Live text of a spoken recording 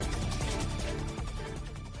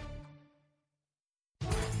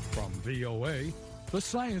VOA, the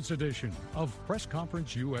Science Edition of Press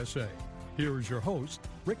Conference USA. Here is your host,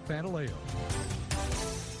 Rick Pantaleo.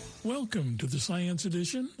 Welcome to the Science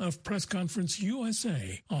Edition of Press Conference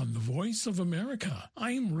USA on the Voice of America.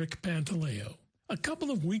 I'm Rick Pantaleo. A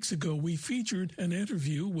couple of weeks ago, we featured an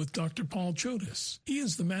interview with Dr. Paul Chodas. He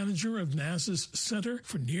is the manager of NASA's Center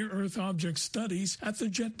for Near-Earth Object Studies at the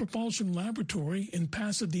Jet Propulsion Laboratory in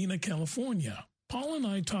Pasadena, California. Paul and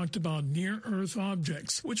I talked about near-Earth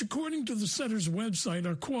objects, which according to the center's website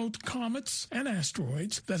are, quote, comets and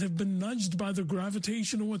asteroids that have been nudged by the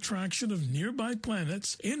gravitational attraction of nearby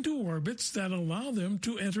planets into orbits that allow them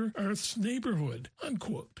to enter Earth's neighborhood,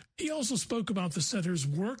 unquote. He also spoke about the center's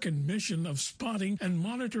work and mission of spotting and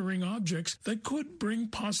monitoring objects that could bring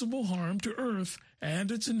possible harm to Earth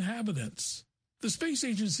and its inhabitants. The space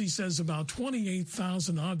agency says about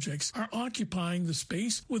 28,000 objects are occupying the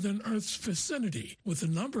space within Earth's vicinity, with the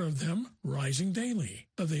number of them rising daily.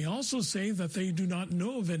 But they also say that they do not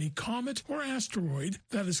know of any comet or asteroid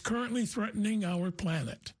that is currently threatening our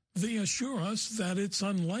planet. They assure us that it's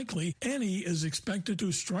unlikely any is expected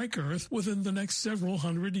to strike Earth within the next several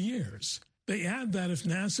hundred years. They add that if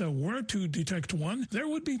NASA were to detect one, there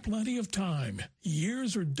would be plenty of time,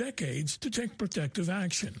 years or decades, to take protective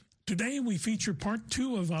action. Today, we feature part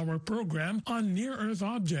 2 of our program on near-Earth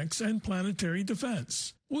objects and planetary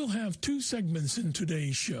defense. We'll have 2 segments in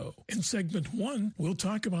today's show. In segment 1, we'll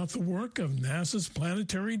talk about the work of NASA's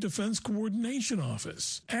Planetary Defense Coordination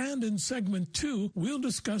Office. And in segment 2, we'll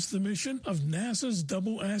discuss the mission of NASA's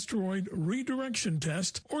Double Asteroid Redirection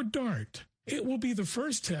Test, or DART. It will be the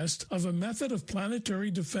first test of a method of planetary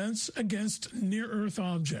defense against near-Earth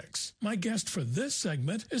objects. My guest for this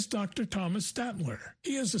segment is Dr. Thomas Statler.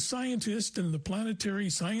 He is a scientist in the Planetary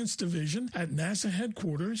Science Division at NASA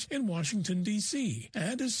headquarters in Washington, D.C.,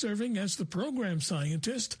 and is serving as the program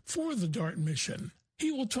scientist for the DART mission.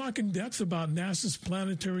 He will talk in depth about NASA's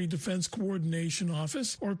Planetary Defense Coordination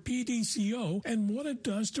Office, or PDCO, and what it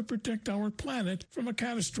does to protect our planet from a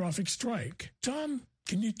catastrophic strike. Tom,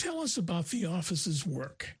 can you tell us about the office's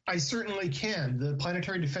work? I certainly can. The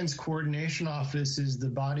Planetary Defense Coordination Office is the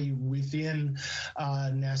body within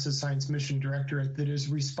NASA's Science Mission Directorate that is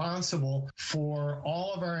responsible for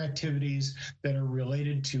all of our activities that are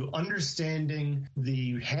related to understanding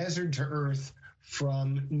the hazard to Earth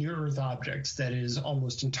from near-Earth objects. That is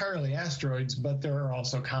almost entirely asteroids, but there are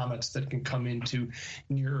also comets that can come into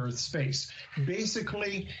near-Earth space.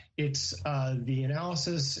 Basically, it's the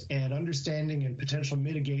analysis and understanding and potential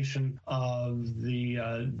mitigation of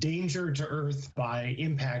the danger to Earth by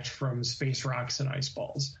impact from space rocks and ice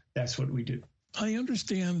balls. That's what we do. I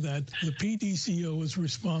understand that the PDCO is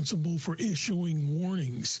responsible for issuing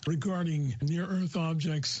warnings regarding near-Earth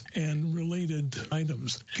objects and related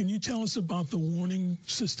items. Can you tell us about the warning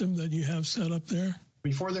system that you have set up there?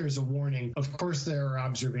 Before there's a warning, of course, there are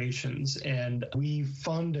observations, and we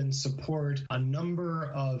fund and support a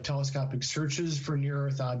number of telescopic searches for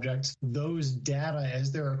near-Earth objects. Those data,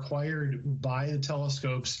 as they're acquired by the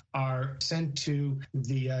telescopes, are sent to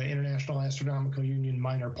the International Astronomical Union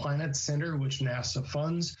Minor Planets Center, which NASA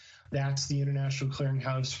funds. That's the international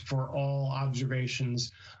clearinghouse for all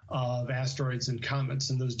observations of asteroids and comets,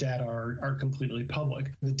 and those data are completely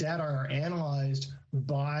public. The data are analyzed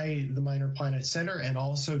by the Minor Planet Center and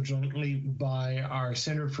also jointly by our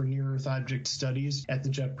Center for Near-Earth Object Studies at the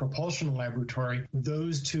Jet Propulsion Laboratory.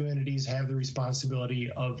 Those two entities have the responsibility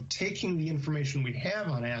of taking the information we have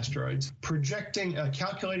on asteroids, projecting,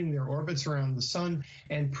 calculating their orbits around the sun,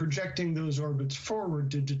 and projecting those orbits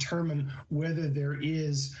forward to determine whether there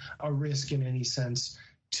is a risk in any sense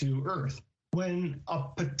to Earth. When a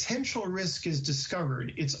potential risk is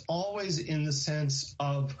discovered, it's always in the sense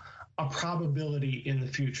of a probability in the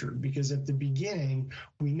future, because at the beginning,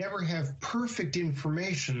 we never have perfect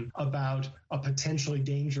information about a potentially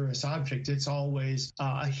dangerous object. It's always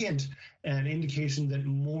a hint, an indication that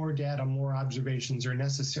more data, more observations are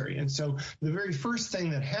necessary. And so the very first thing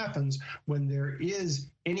that happens when there is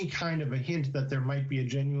any kind of a hint that there might be a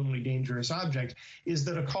genuinely dangerous object is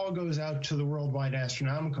that a call goes out to the worldwide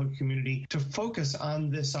astronomical community to focus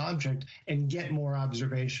on this object and get more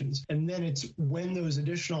observations. And then it's when those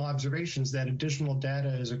additional observations, that additional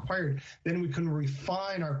data is acquired, then we can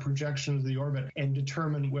refine our projection of the orbit and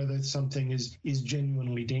determine whether something is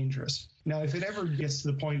genuinely dangerous. Now, if it ever gets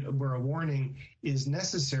to the point where a warning is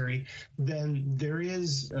necessary, then there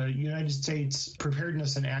is a United States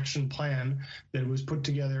Preparedness and Action Plan that was put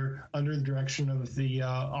together under the direction of the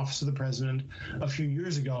Office of the President a few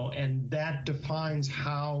years ago, and that defines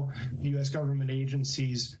how the U.S. government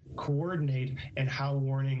agencies coordinate and how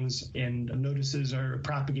warnings and notices are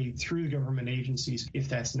propagated through the government agencies if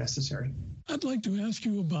that's necessary. I'd like to ask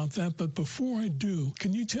you about that, but before I do,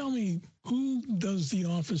 can you tell me who does the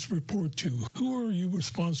office report to? Who are you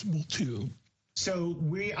responsible to? So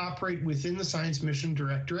we operate within the Science Mission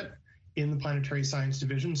Directorate in the Planetary Science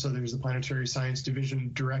Division. So there's the Planetary Science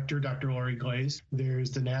Division Director, Dr. Laurie Glaze.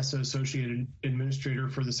 There's the NASA Associate Administrator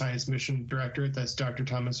for the Science Mission Directorate, that's Dr.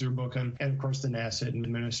 Thomas Zurbuchen, and of course the NASA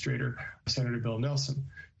Administrator, Senator Bill Nelson.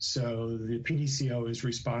 So the PDCO is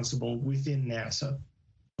responsible within NASA.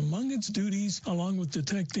 Among its duties, along with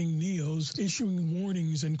detecting NEOs, issuing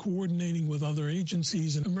warnings, and coordinating with other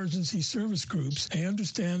agencies and emergency service groups, I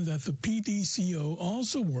understand that the PDCO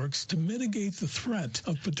also works to mitigate the threat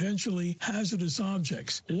of potentially hazardous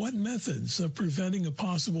objects. What methods of preventing a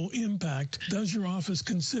possible impact does your office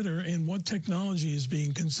consider, and what technology is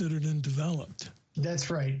being considered and developed? That's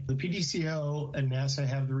right. The PDCO and NASA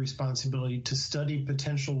have the responsibility to study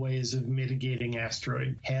potential ways of mitigating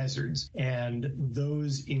asteroid hazards. And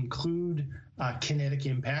those include kinetic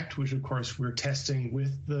impact, which of course we're testing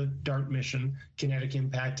with the DART mission. Kinetic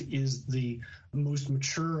impact is the most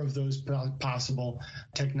mature of those possible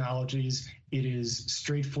technologies. It is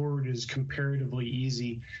straightforward, it is comparatively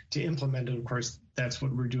easy to implement. And of course, that's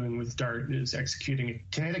what we're doing with DART, is executing a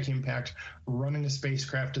kinetic impact, running a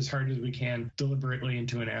spacecraft as hard as we can deliberately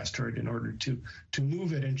into an asteroid in order to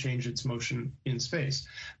move it and change its motion in space.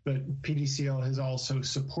 But PDCO has also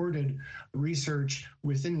supported research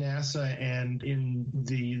within NASA and in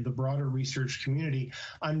the broader research community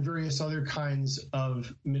on various other kinds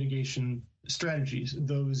of mitigation strategies.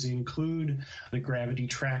 Those include the gravity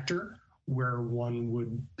tractor, where one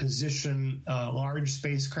would position a large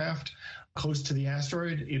spacecraft close to the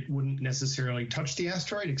asteroid. It wouldn't necessarily touch the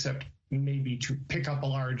asteroid, except maybe to pick up a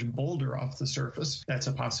large boulder off the surface. That's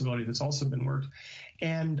a possibility that's also been worked.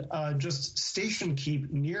 And just station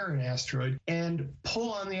keep near an asteroid and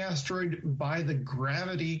pull on the asteroid by the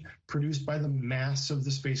gravity produced by the mass of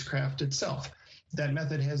the spacecraft itself. That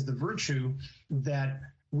method has the virtue that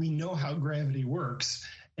we know how gravity works,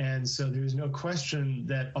 and so there's no question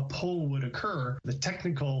that a pull would occur. The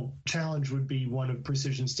technical challenge would be one of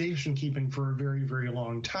precision station keeping for a very, very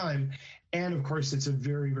long time. And of course, it's a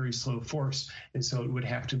very, very slow force. And so it would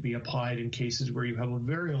have to be applied in cases where you have a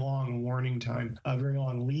very long warning time, a very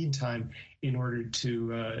long lead time in order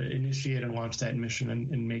to initiate and launch that mission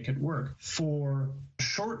and make it work. For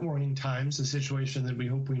short warning times, a situation that we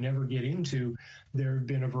hope we never get into, there have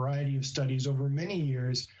been a variety of studies over many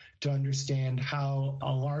years to understand how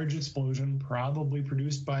a large explosion, probably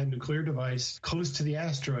produced by a nuclear device close to the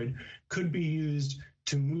asteroid, could be used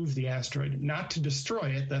to move the asteroid, not to destroy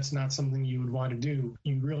it. That's not something you would want to do.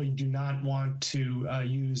 You really do not want to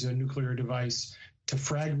use a nuclear device to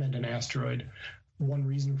fragment an asteroid. One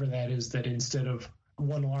reason for that is that instead of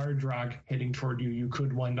one large rock heading toward you, you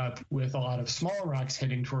could wind up with a lot of small rocks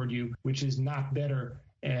heading toward you, which is not better.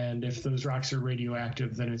 And if those rocks are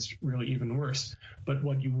radioactive, then it's really even worse. But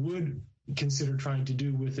what you would consider trying to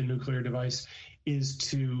do with a nuclear device is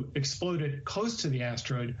to explode it close to the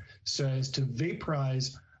asteroid so as to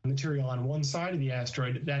vaporize material on one side of the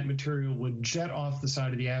asteroid. That material would jet off the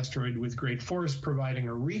side of the asteroid with great force, providing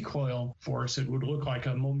a recoil force. It would look like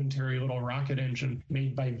a momentary little rocket engine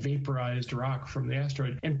made by vaporized rock from the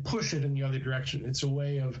asteroid, and push it in the other direction. It's a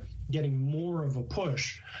way of getting more of a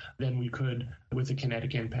push than we could with a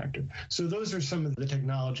kinetic impactor. So those are some of the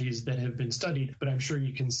technologies that have been studied, but I'm sure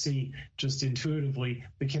you can see just intuitively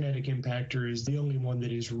the kinetic impactor is the only one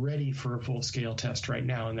that is ready for a full-scale test right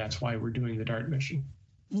now, and that's why we're doing the DART mission.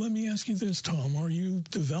 Let me ask you this, Tom. Are you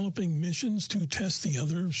developing missions to test the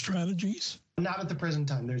other strategies? Not at the present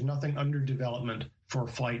time. There's nothing under development for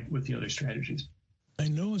flight with the other strategies. I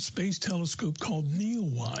know a space telescope called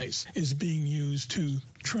NEOWISE is being used to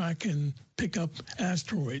track and pick up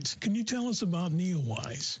asteroids. Can you tell us about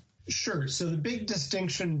NEOWISE? Sure. So the big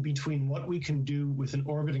distinction between what we can do with an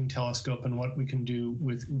orbiting telescope and what we can do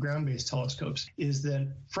with ground-based telescopes is that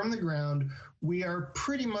from the ground, we are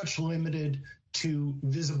pretty much limited to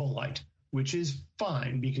visible light, which is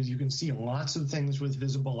fine because you can see lots of things with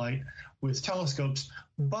visible light with telescopes,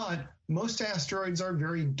 but most asteroids are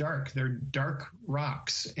very dark. They're dark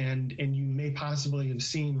rocks, and you may possibly have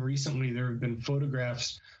seen recently there have been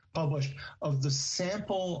photographs published of the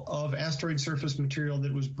sample of asteroid surface material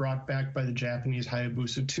that was brought back by the Japanese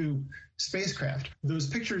Hayabusa 2 spacecraft. Those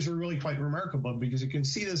pictures are really quite remarkable because you can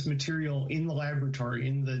see this material in the laboratory,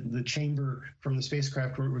 in the chamber from the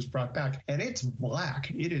spacecraft where it was brought back, and it's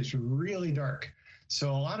black. It is really dark. So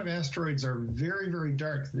a lot of asteroids are very, very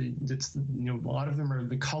dark. A lot of them are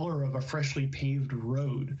the color of a freshly paved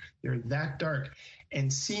road. They're that dark.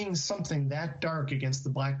 And seeing something that dark against the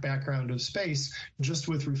black background of space just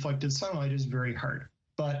with reflected sunlight is very hard.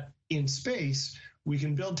 But in space, we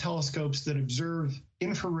can build telescopes that observe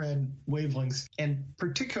infrared wavelengths, and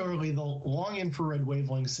particularly the long infrared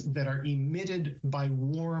wavelengths that are emitted by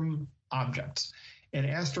warm objects. And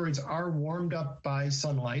asteroids are warmed up by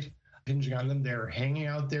sunlight. Hinging on them, they're hanging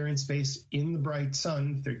out there in space in the bright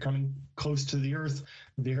sun. They're coming close to the Earth.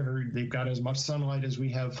 They've got as much sunlight as we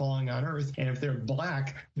have falling on Earth. And if they're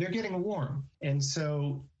black, they're getting warm. And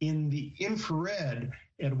so in the infrared,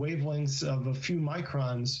 at wavelengths of a few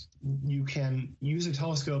microns, you can use a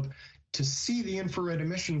telescope to see the infrared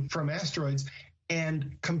emission from asteroids.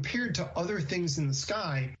 And compared to other things in the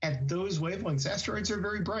sky, at those wavelengths, asteroids are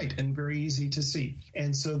very bright and very easy to see.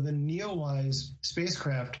 And so the NEOWISE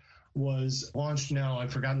spacecraft was launched now,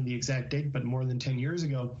 I've forgotten the exact date, but more than 10 years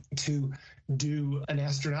ago, to do an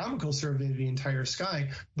astronomical survey of the entire sky.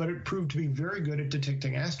 But it proved to be very good at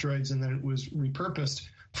detecting asteroids, and then it was repurposed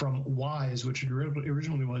from WISE, which it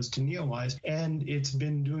originally was, to NEOWISE. And it's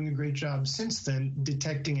been doing a great job since then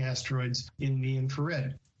detecting asteroids in the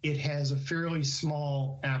infrared. It has a fairly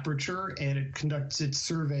small aperture, and it conducts its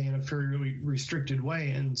survey in a fairly restricted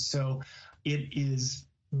way. And so it is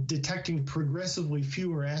detecting progressively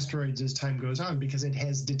fewer asteroids as time goes on, because it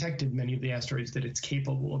has detected many of the asteroids that it's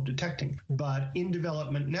capable of detecting. But in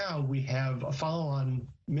development now, we have a follow-on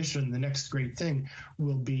mission. The next great thing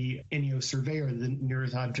will be NEO Surveyor, the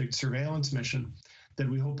Near-Earth Object Surveillance mission, that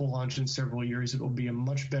we hope will launch in several years. It will be a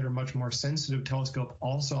much better, much more sensitive telescope,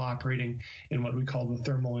 also operating in what we call the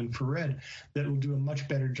thermal infrared, that will do a much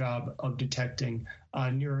better job of detecting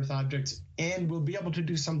near-Earth objects, and will be able to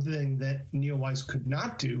do something that NEOWISE could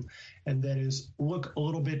not do, and that is look a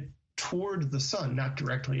little bit toward the sun, not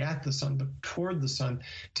directly at the sun, but toward the sun,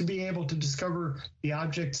 to be able to discover the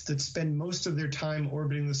objects that spend most of their time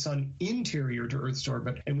orbiting the sun interior to Earth's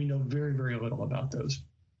orbit, and we know very, very little about those.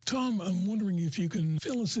 Tom, I'm wondering if you can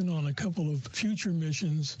fill us in on a couple of future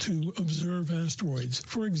missions to observe asteroids.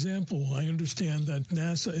 For example, I understand that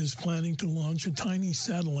NASA is planning to launch a tiny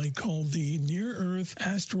satellite called the Near-Earth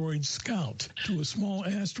Asteroid Scout to a small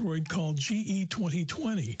asteroid called GE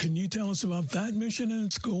 2020. Can you tell us about that mission and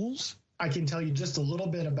its goals? I can tell you just a little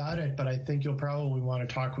bit about it, but I think you'll probably want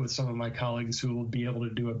to talk with some of my colleagues who will be able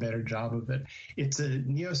to do a better job of it.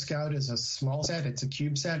 NEO Scout is a small sat. It's a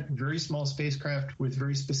CubeSat, very small spacecraft with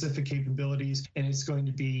very specific capabilities, and it's going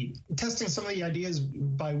to be testing some of the ideas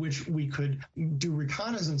by which we could do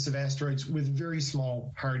reconnaissance of asteroids with very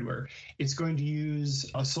small hardware. It's going to use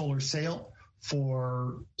a solar sail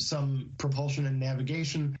for some propulsion and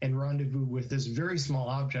navigation, and rendezvous with this very small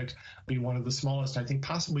object, be one of the smallest, I think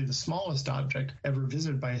possibly the smallest object ever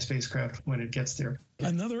visited by a spacecraft when it gets there.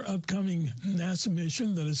 Another upcoming NASA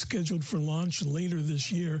mission that is scheduled for launch later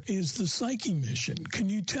this year is the Psyche mission. Can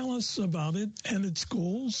you tell us about it and its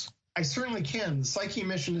goals? I certainly can. The Psyche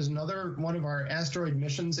mission is another one of our asteroid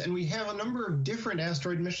missions, and we have a number of different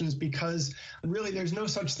asteroid missions because really there's no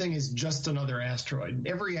such thing as just another asteroid.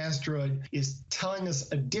 Every asteroid is telling us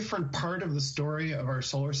a different part of the story of our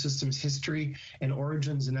solar system's history and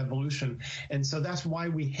origins and evolution. And so that's why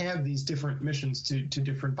we have these different missions to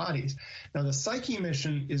different bodies. Now, the Psyche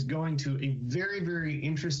mission is going to a very, very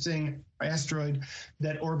interesting asteroid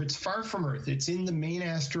that orbits far from Earth. It's in the main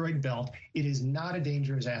asteroid belt. It is not a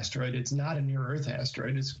dangerous asteroid. It's not a near-Earth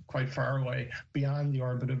asteroid. It's quite far away beyond the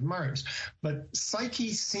orbit of Mars. But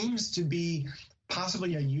Psyche seems to be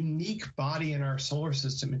possibly a unique body in our solar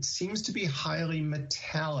system. It seems to be highly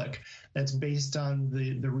metallic. That's based on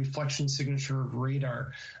the reflection signature of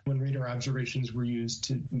radar. When radar observations were used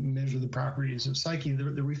to measure the properties of Psyche,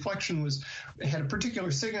 the reflection had a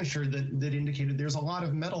particular signature that indicated there's a lot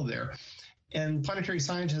of metal there. And planetary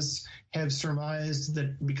scientists have surmised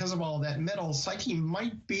that because of all that metal, Psyche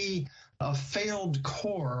might be a failed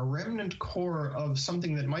core, a remnant core of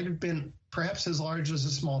something that might have been perhaps as large as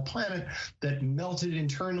a small planet that melted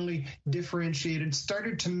internally, differentiated,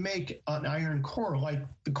 started to make an iron core like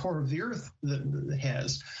the core of the Earth that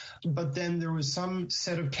has. But then there was some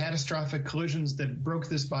set of catastrophic collisions that broke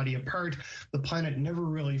this body apart. The planet never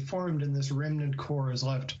really formed, and this remnant core is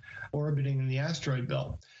left orbiting in the asteroid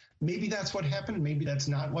belt. Maybe that's what happened. Maybe that's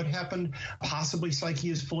not what happened. Possibly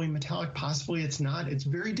Psyche is fully metallic. Possibly it's not. It's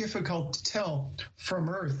very difficult to tell from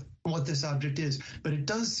Earth what this object is, but it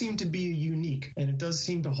does seem to be unique, and it does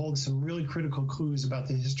seem to hold some really critical clues about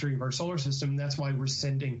the history of our solar system. And that's why we're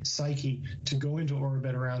sending Psyche to go into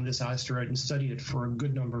orbit around this asteroid and study it for a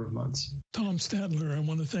good number of months. Tom Statler, I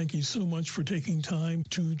want to thank you so much for taking time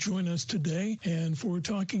to join us today and for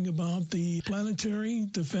talking about the Planetary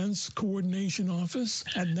Defense Coordination Office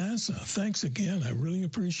at NASA. Thanks again. I really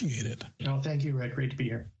appreciate it. Oh, thank you, Rick. Great to be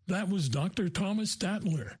here. That was Dr. Thomas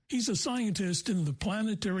Statler. He's a scientist in the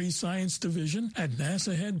Planetary Science Division at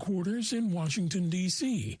NASA headquarters in Washington,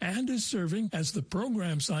 D.C., and is serving as the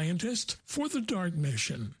program scientist for the DART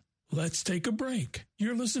mission. Let's take a break.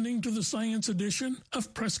 You're listening to the Science Edition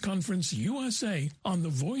of Press Conference USA on the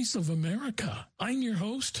Voice of America. I'm your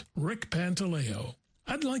host, Rick Pantaleo.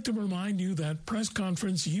 I'd like to remind you that Press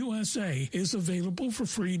Conference USA is available for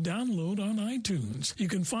free download on iTunes. You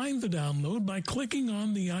can find the download by clicking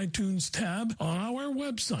on the iTunes tab on our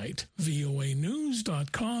website,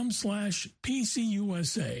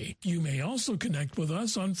 voanews.com/PCUSA. You may also connect with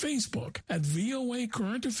us on Facebook at VOA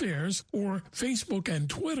Current Affairs or Facebook and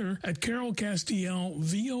Twitter at Carol Castiel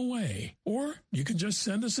VOA. Or you can just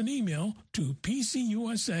send us an email to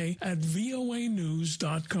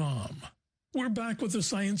pcusa@voanews.com. We're back with the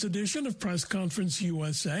Science Edition of Press Conference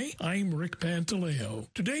USA. I'm Rick Pantaleo.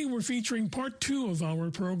 Today we're featuring part 2 of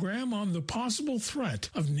our program on the possible threat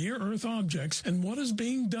of near-Earth objects and what is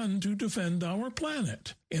being done to defend our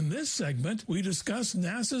planet. In this segment, we discuss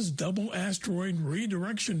NASA's Double Asteroid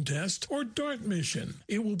Redirection Test, or DART mission.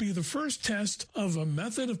 It will be the first test of a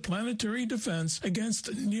method of planetary defense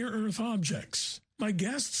against near-Earth objects. My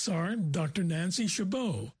guests are Dr. Nancy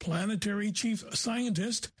Chabot, Planetary Chief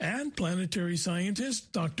Scientist, and Planetary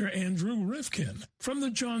Scientist Dr. Andrew Rivkin from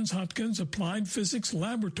the Johns Hopkins Applied Physics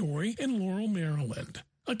Laboratory in Laurel, Maryland.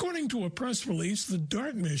 According to a press release, the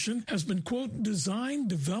DART mission has been, quote, designed,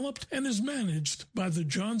 developed, and is managed by the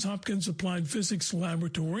Johns Hopkins Applied Physics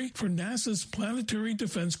Laboratory for NASA's Planetary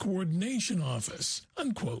Defense Coordination Office,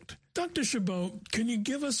 unquote. Dr. Chabot, can you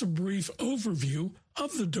give us a brief overview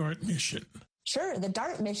of the DART mission? Sure. The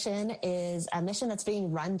DART mission is a mission that's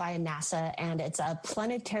being run by NASA, and it's a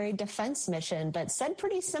planetary defense mission. But said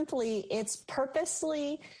pretty simply, it's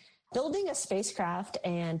purposely building a spacecraft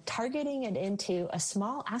and targeting it into a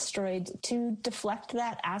small asteroid to deflect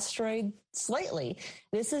that asteroid slightly.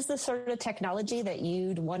 This is the sort of technology that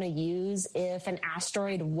you'd want to use if an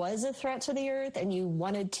asteroid was a threat to the Earth and you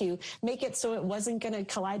wanted to make it so it wasn't going to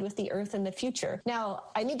collide with the Earth in the future. Now,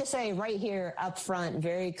 I need to say right here up front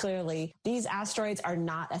very clearly, these asteroids are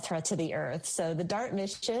not a threat to the Earth. So the DART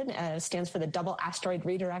mission stands for the Double Asteroid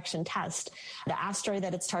Redirection Test. The asteroid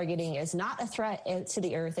that it's targeting is not a threat to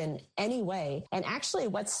the Earth in any way. And actually,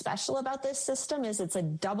 what's special about this system is it's a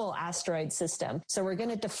double asteroid system. So we're going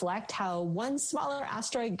to deflect how one smaller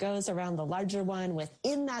asteroid goes around the larger one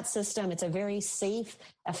within that system. It's a very safe,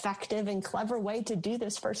 effective, and clever way to do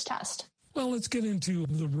this first test. Well, let's get into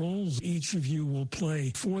the roles each of you will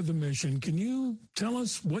play for the mission. Can you tell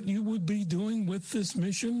us what you would be doing with this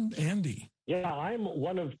mission, Andy? Yeah, I'm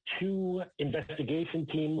one of 2 investigation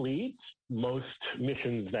team leads. Most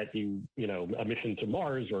missions that a mission to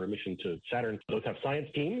Mars or a mission to Saturn, those have science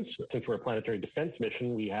teams. Since we're a planetary defense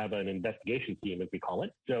mission, we have an investigation team, as we call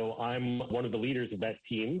it. So I'm one of the leaders of that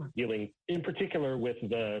team, dealing in particular with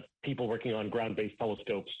the people working on ground-based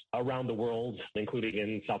telescopes around the world, including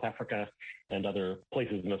in South Africa and other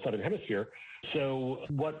places in the Southern Hemisphere. So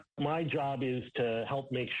what my job is to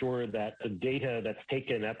help make sure that the data that's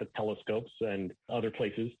taken at the telescopes and other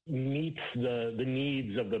places meets the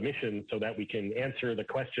needs of the mission so that we can answer the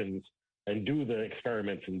questions and do the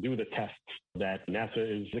experiments and do the tests that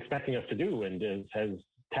NASA is expecting us to do and has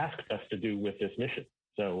tasked us to do with this mission.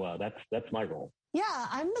 So that's my role. Yeah,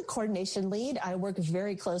 I'm the coordination lead. I work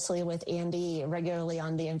very closely with Andy regularly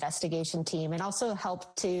on the investigation team and also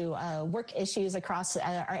help to work issues across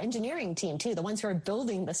our engineering team, too, the ones who are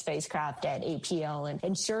building the spacecraft at APL and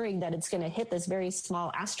ensuring that it's going to hit this very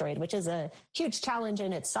small asteroid, which is a huge challenge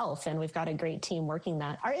in itself. And we've got a great team working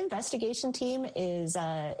that. Our investigation team is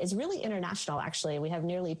really international, actually. We have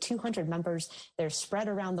nearly 200 members. They're spread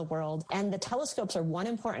around the world. And the telescopes are one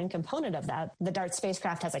important component of that. The DART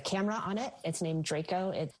spacecraft has a camera on it. It's named Draco.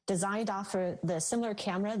 It's designed off of the similar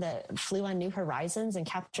camera that flew on New Horizons and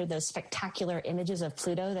captured those spectacular images of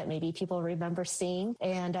Pluto that maybe people remember seeing.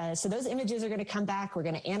 And so those images are going to come back. We're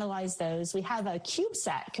going to analyze those. We have a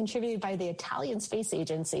CubeSat contributed by the Italian Space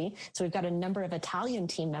Agency. So we've got a number of Italian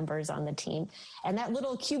team members on the team. And that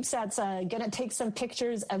little CubeSat's going to take some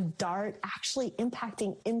pictures of DART actually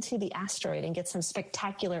impacting into the asteroid and get some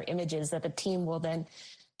spectacular images that the team will then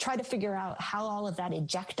try to figure out how all of that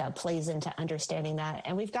ejecta plays into understanding that.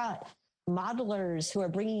 And we've got modelers who are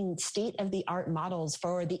bringing state-of-the-art models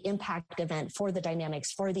for the impact event, for the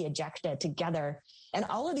dynamics, for the ejecta together. And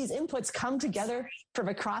all of these inputs come together from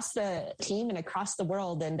across the team and across the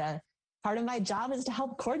world. And part of my job is to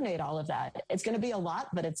help coordinate all of that. It's going to be a lot,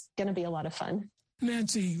 but it's going to be a lot of fun.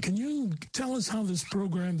 Nancy, can you tell us how this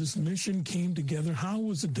program, this mission came together? How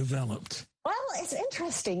was it developed? Well, it's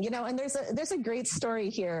interesting, and there's a great story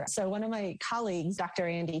here. So one of my colleagues, Dr.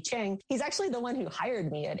 Andy Chang, he's actually the one who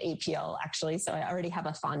hired me at APL, actually. So I already have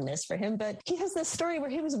a fondness for him. But he has this story where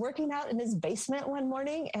he was working out in his basement one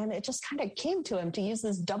morning, and it just kind of came to him to use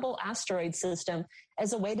this double asteroid system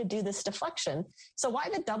as a way to do this deflection. So why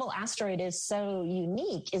the double asteroid is so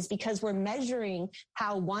unique is because we're measuring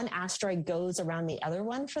how one asteroid goes around the other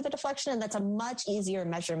one for the deflection. And that's a much easier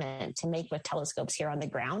measurement to make with telescopes here on the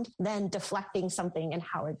ground than deflecting something and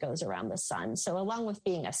how it goes around the sun. So along with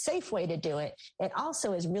being a safe way to do it, it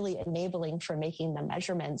also is really enabling for making the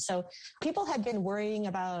measurements. So people had been worrying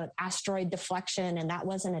about asteroid deflection, and that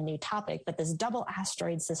wasn't a new topic, but this double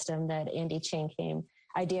asteroid system that Andy Chang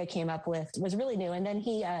came up with was really new. And then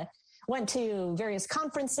he went to various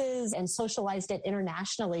conferences and socialized it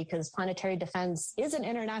internationally because planetary defense is an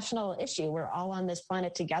international issue. We're all on this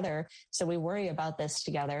planet together, so we worry about this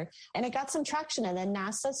together. And it got some traction. And then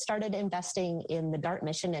NASA started investing in the DART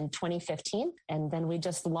mission in 2015. And then we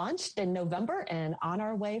just launched in November and on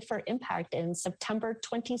our way for impact in September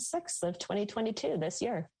 26th of 2022 this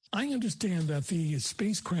year. I understand that the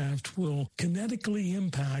spacecraft will kinetically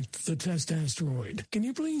impact the test asteroid. Can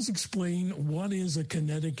you please explain what is a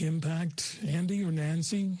kinetic impact? Andy or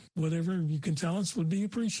Nancy, whatever you can tell us would be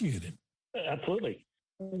appreciated. Absolutely.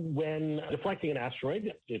 When deflecting an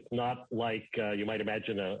asteroid, it's not like you might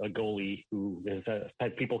imagine a goalie who has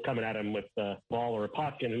had people coming at him with a ball or a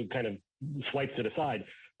puck and who kind of swipes it aside.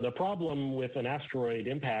 The problem with an asteroid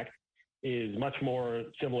impact is much more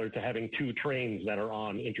similar to having two trains that are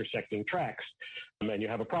on intersecting tracks. And you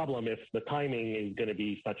have a problem if the timing is going to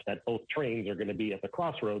be such that both trains are going to be at the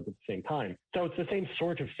crossroads at the same time. So it's the same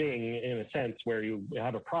sort of thing in a sense where you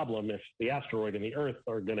have a problem if the asteroid and the Earth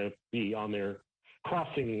are going to be on their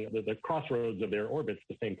crossing the crossroads of their orbits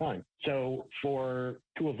at the same time. So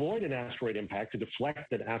to avoid an asteroid impact, to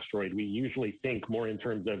deflect an asteroid, we usually think more in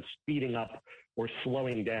terms of speeding up or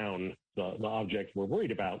slowing down the object we're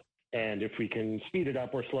worried about. And if we can speed it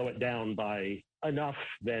up or slow it down by enough,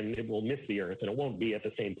 then it will miss the Earth and it won't be at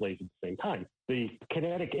the same place at the same time. The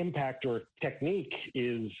kinetic impact or technique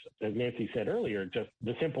is, as Nancy said earlier, just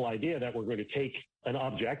the simple idea that we're going to take an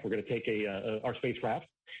object, we're going to take our spacecraft,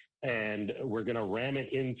 and we're going to ram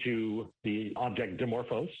it into the object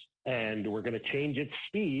Dimorphos, and we're going to change its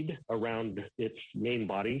speed around its main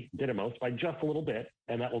body, Didymos, by just a little bit,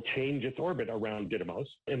 and that will change its orbit around Didymos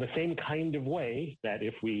in the same kind of way that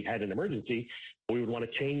if we had an emergency, we would want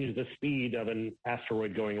to change the speed of an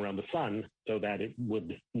asteroid going around the sun so that it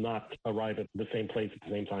would not arrive at the same place at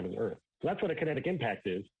the same time as Earth. So that's what a kinetic impact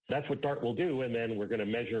is. That's what DART will do, and then we're going to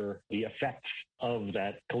measure the effects of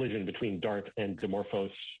that collision between DART and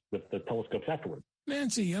Dimorphos with the telescopes afterward.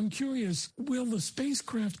 Nancy, I'm curious, will the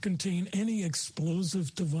spacecraft contain any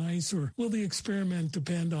explosive device, or will the experiment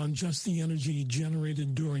depend on just the energy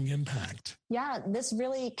generated during impact? Yeah, this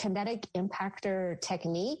really kinetic impactor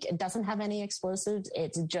technique, it doesn't have any explosives.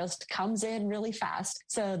 It just comes in really fast.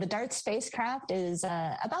 So the DART spacecraft is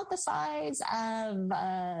about the size of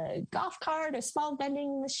a golf cart, a small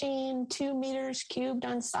vending machine, 2 meters cubed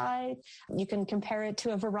on side. You can compare it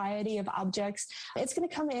to a variety of objects. It's going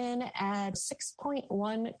to come in at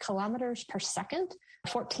 6.1 kilometers per second,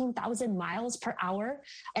 14,000 miles per hour.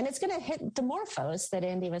 And it's going to hit Dimorphos that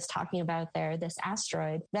Andy was talking about there, this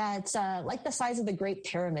asteroid that's like the size of the Great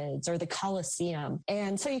Pyramids or the Colosseum.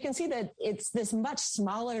 And so you can see that it's this much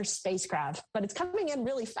smaller spacecraft, but it's coming in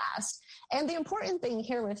really fast. And the important thing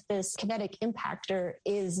here with this kinetic impactor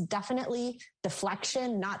is definitely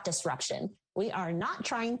deflection, not disruption. We are not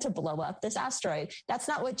trying to blow up this asteroid. That's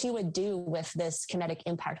not what you would do with this kinetic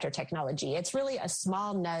impactor technology. It's really a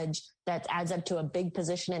small nudge that adds up to a big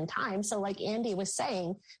position in time. So like Andy was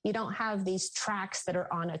saying, you don't have these tracks that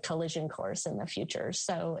are on a collision course in the future.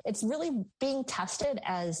 So it's really being tested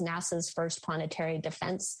as NASA's first planetary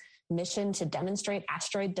defense mission to demonstrate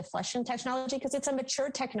asteroid deflection technology because it's a mature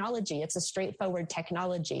technology. It's a straightforward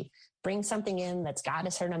technology. Bring something in that's got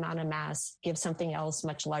a certain amount of mass, give something else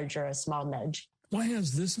much larger, a small nudge. Why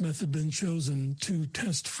has this method been chosen to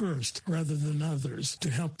test first rather than others to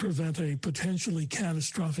help prevent a potentially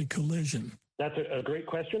catastrophic collision? That's a great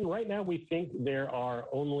question. Right now, we think there are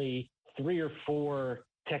only 3 or 4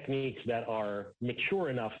 techniques that are mature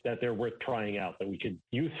enough that they're worth trying out, that we could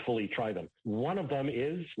usefully try them. One of them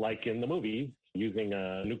is, like in the movies, using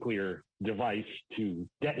a nuclear device to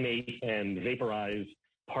detonate and vaporize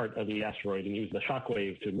part of the asteroid and use the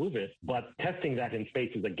shockwave to move it. But testing that in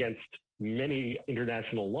space is against many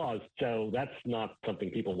international laws, so that's not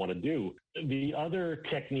something people want to do. The other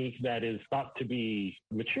technique that is thought to be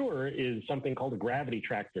mature is something called a gravity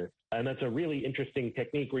tractor. And that's a really interesting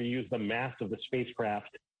technique where you use the mass of the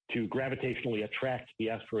spacecraft to gravitationally attract the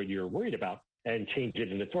asteroid you're worried about and change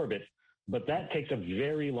it in its orbit. But that takes a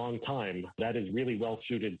very long time. That is really well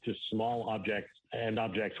suited to small objects and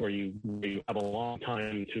objects where you have a long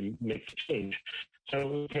time to make the change. So it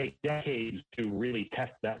will take decades to really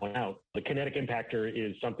test that one out. The kinetic impactor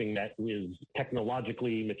is something that is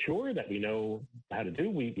technologically mature, that we know how to do,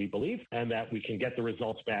 we believe, and that we can get the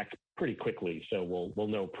results back pretty quickly. So we'll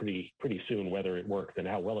know pretty soon whether it works and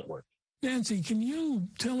how well it works. Nancy, can you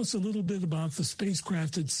tell us a little bit about the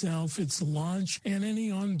spacecraft itself, its launch, and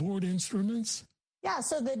any onboard instruments? Yeah,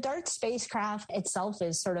 so the DART spacecraft itself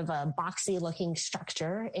is sort of a boxy-looking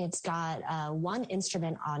structure. It's got one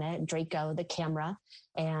instrument on it, Draco, the camera,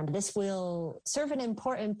 and this will serve an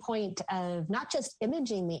important point of not just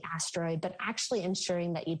imaging the asteroid, but actually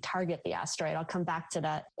ensuring that you target the asteroid. I'll come back to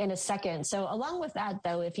that in a second. So along with that,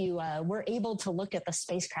 though, if you were able to look at the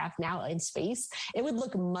spacecraft now in space, it would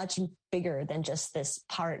look much bigger than just this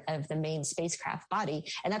part of the main spacecraft body.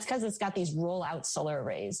 And that's because it's got these roll-out solar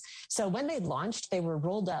arrays. So when they launched, they were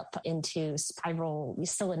rolled up into spiral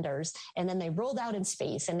cylinders, and then they rolled out in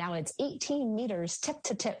space. And now it's 18 meters tip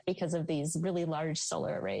to tip because of these really large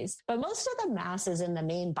solar arrays. But most of the mass is in the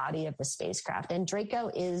main body of the spacecraft, and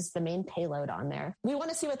Draco is the main payload on there. We want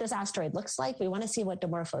to see what this asteroid looks like. We want to see what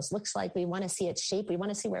Dimorphos looks like. We want to see its shape. We want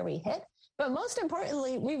to see where we hit. But most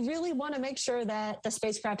importantly, we really want to make sure that the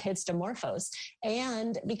spacecraft hits Dimorphos.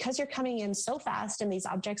 And because you're coming in so fast and these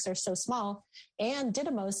objects are so small, and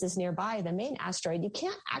Didymos is nearby, the main asteroid, you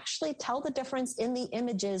can't actually tell the difference in the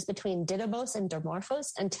images between Didymos and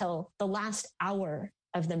Dimorphos until the last hour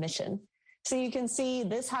of the mission. So you can see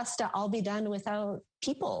this has to all be done without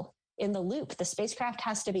people in the loop. The spacecraft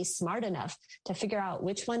has to be smart enough to figure out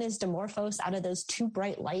which one is Dimorphos out of those two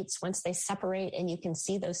bright lights. Once they separate and you can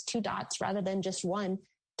see those two dots rather than just one,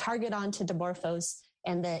 target onto Dimorphos.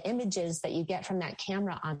 And the images that you get from that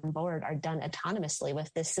camera on board are done autonomously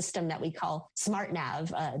with this system that we call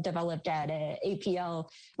SmartNav, developed at APL.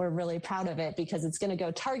 We're really proud of it because it's going to go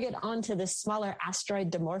target onto this smaller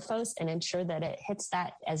asteroid Dimorphos and ensure that it hits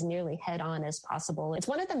that as nearly head on as possible. It's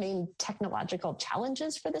one of the main technological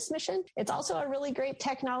challenges for this mission. It's also a really great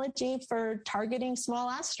technology for targeting small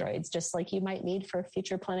asteroids, just like you might need for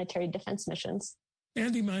future planetary defense missions.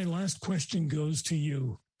 Andy, my last question goes to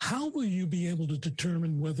you. How will you be able to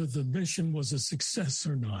determine whether the mission was a success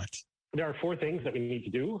or not? There are 4 things that we need to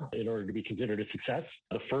do in order to be considered a success.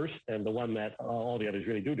 The first, and the one that all the others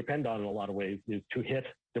really do depend on in a lot of ways, is to hit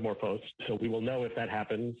Dimorphos. So we will know if that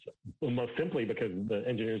happens, most simply because the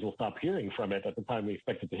engineers will stop hearing from it at the time we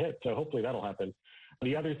expect it to hit. So hopefully that'll happen.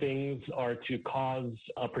 The other things are to cause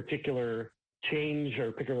a particular change or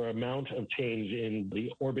a particular amount of change in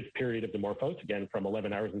the orbit period of Dimorphos, again, from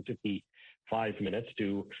 11 hours and 55 minutes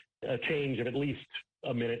to a change of at least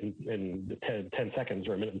a minute and 10 seconds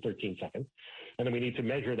or a minute and 13 seconds. And then we need to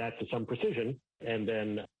measure that to some precision and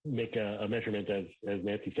then make a measurement, as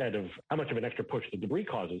Nancy said, of how much of an extra push the debris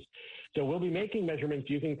causes. So we'll be making measurements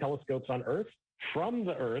using telescopes on Earth. From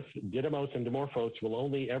the Earth, Didymos and Dimorphos will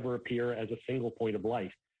only ever appear as a single point of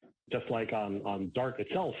light. Just like on DART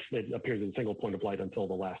itself, it appears as a single point of light until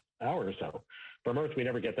the last hour or so. From Earth, we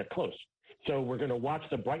never get that close. So we're going to watch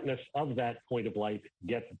the brightness of that point of light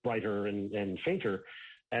get brighter and fainter.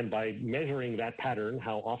 And by measuring that pattern,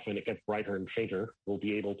 how often it gets brighter and fainter, we'll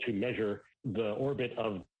be able to measure the orbit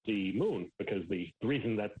of the moon, because the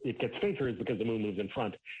reason that it gets fainter is because the moon moves in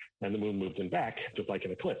front and the moon moves in back, just like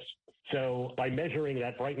an eclipse. So by measuring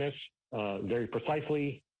that brightness very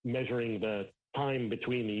precisely, measuring the time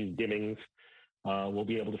between these dimmings, we'll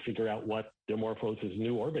be able to figure out what Dimorphos'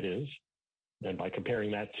 new orbit is. And by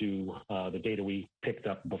comparing that to the data we picked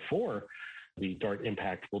up before the DART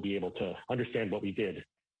impact, we'll be able to understand what we did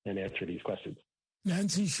and answer these questions.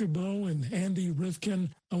 Nancy Chabot and Andy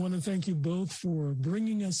Rivkin, I want to thank you both for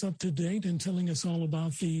bringing us up to date and telling us all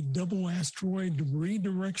about the Double Asteroid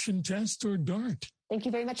Redirection Test, or DART. Thank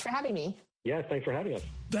you very much for having me. Yeah, thanks for having us.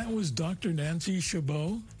 That was Dr. Nancy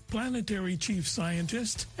Chabot, Planetary Chief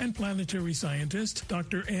Scientist, and Planetary Scientist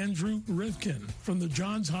Dr. Andrew Rivkin from the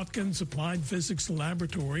Johns Hopkins Applied Physics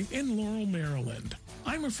Laboratory in Laurel, Maryland.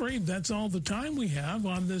 I'm afraid that's all the time we have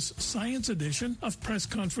on this science edition of Press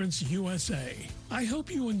Conference USA. I hope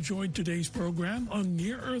you enjoyed today's program on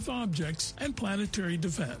near-Earth objects and planetary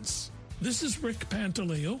defense. This is Rick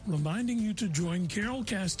Pantaleo reminding you to join Carol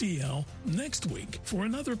Castiel next week for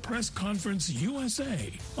another Press Conference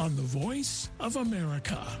USA on the Voice of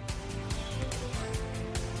America.